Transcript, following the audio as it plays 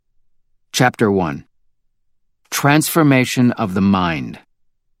Chapter 1. Transformation of the Mind.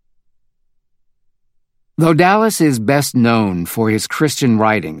 Though Dallas is best known for his Christian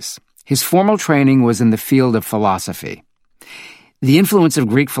writings, his formal training was in the field of philosophy. The influence of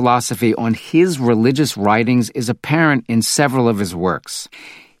Greek philosophy on his religious writings is apparent in several of his works.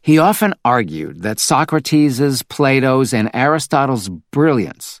 He often argued that Socrates', Plato's, and Aristotle's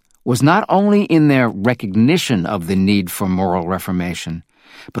brilliance was not only in their recognition of the need for moral reformation,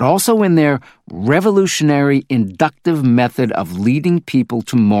 but also in their revolutionary inductive method of leading people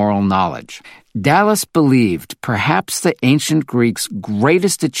to moral knowledge. Dallas believed perhaps the ancient Greeks'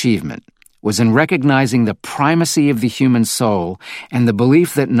 greatest achievement was in recognizing the primacy of the human soul and the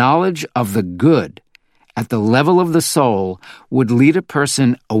belief that knowledge of the good at the level of the soul would lead a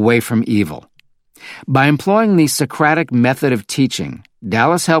person away from evil. By employing the Socratic method of teaching,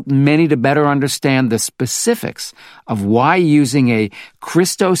 Dallas helped many to better understand the specifics of why using a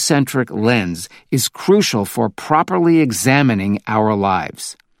Christocentric lens is crucial for properly examining our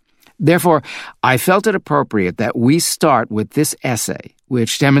lives. Therefore, I felt it appropriate that we start with this essay,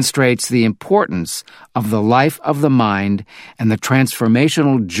 which demonstrates the importance of the life of the mind and the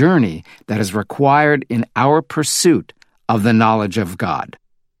transformational journey that is required in our pursuit of the knowledge of God.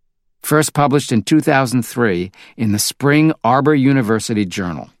 First published in 2003 in the Spring Arbor University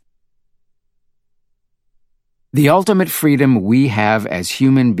Journal. The ultimate freedom we have as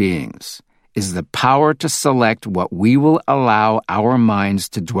human beings is the power to select what we will allow our minds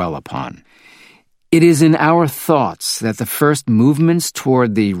to dwell upon. It is in our thoughts that the first movements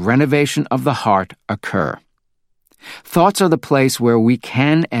toward the renovation of the heart occur. Thoughts are the place where we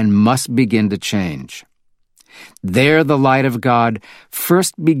can and must begin to change. There the light of God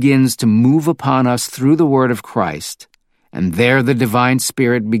first begins to move upon us through the word of Christ, and there the divine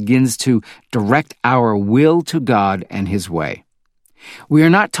Spirit begins to direct our will to God and His way. We are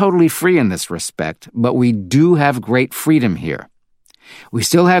not totally free in this respect, but we do have great freedom here. We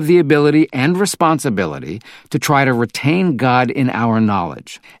still have the ability and responsibility to try to retain God in our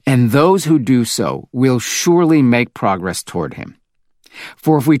knowledge, and those who do so will surely make progress toward Him.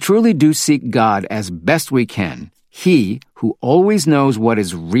 For if we truly do seek God as best we can, He, who always knows what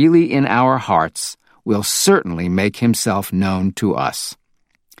is really in our hearts, will certainly make Himself known to us.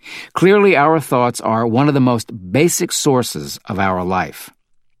 Clearly, our thoughts are one of the most basic sources of our life.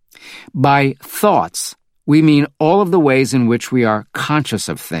 By thoughts, we mean all of the ways in which we are conscious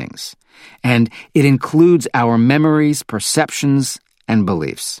of things, and it includes our memories, perceptions, and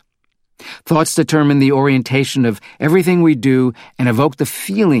beliefs. Thoughts determine the orientation of everything we do and evoke the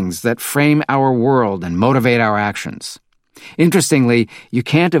feelings that frame our world and motivate our actions. Interestingly, you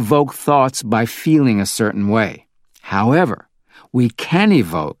can't evoke thoughts by feeling a certain way. However, we can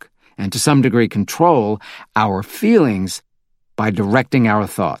evoke, and to some degree control, our feelings by directing our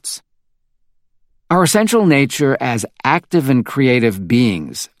thoughts. Our essential nature as active and creative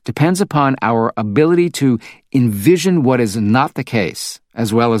beings depends upon our ability to envision what is not the case,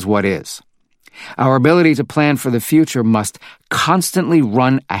 as well as what is. Our ability to plan for the future must constantly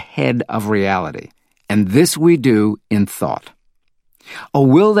run ahead of reality, and this we do in thought. A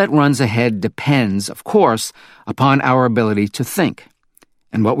will that runs ahead depends, of course, upon our ability to think.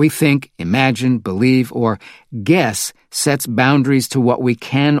 And what we think, imagine, believe, or guess sets boundaries to what we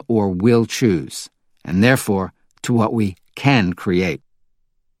can or will choose, and therefore to what we can create.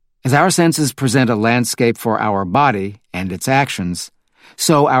 As our senses present a landscape for our body and its actions,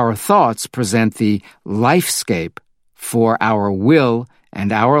 so our thoughts present the lifescape for our will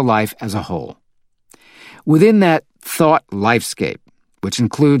and our life as a whole. Within that thought lifescape, which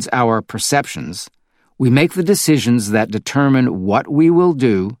includes our perceptions, we make the decisions that determine what we will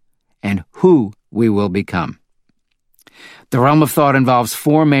do and who we will become. The realm of thought involves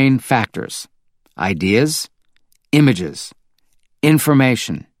four main factors: ideas, images,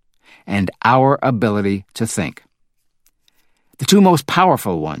 information, and our ability to think. The two most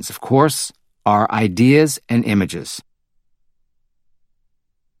powerful ones, of course, are ideas and images.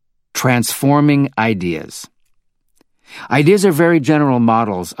 Transforming ideas. Ideas are very general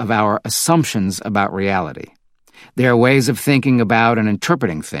models of our assumptions about reality. They are ways of thinking about and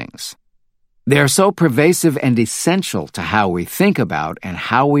interpreting things. They are so pervasive and essential to how we think about and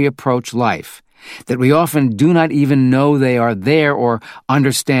how we approach life that we often do not even know they are there or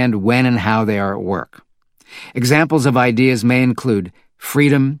understand when and how they are at work. Examples of ideas may include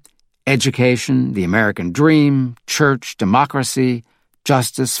freedom, education, the American dream, church, democracy,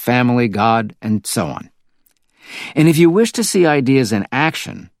 justice, family, God, and so on. And if you wish to see ideas in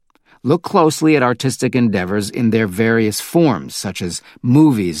action, look closely at artistic endeavors in their various forms, such as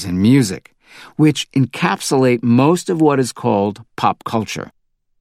movies and music, which encapsulate most of what is called pop culture.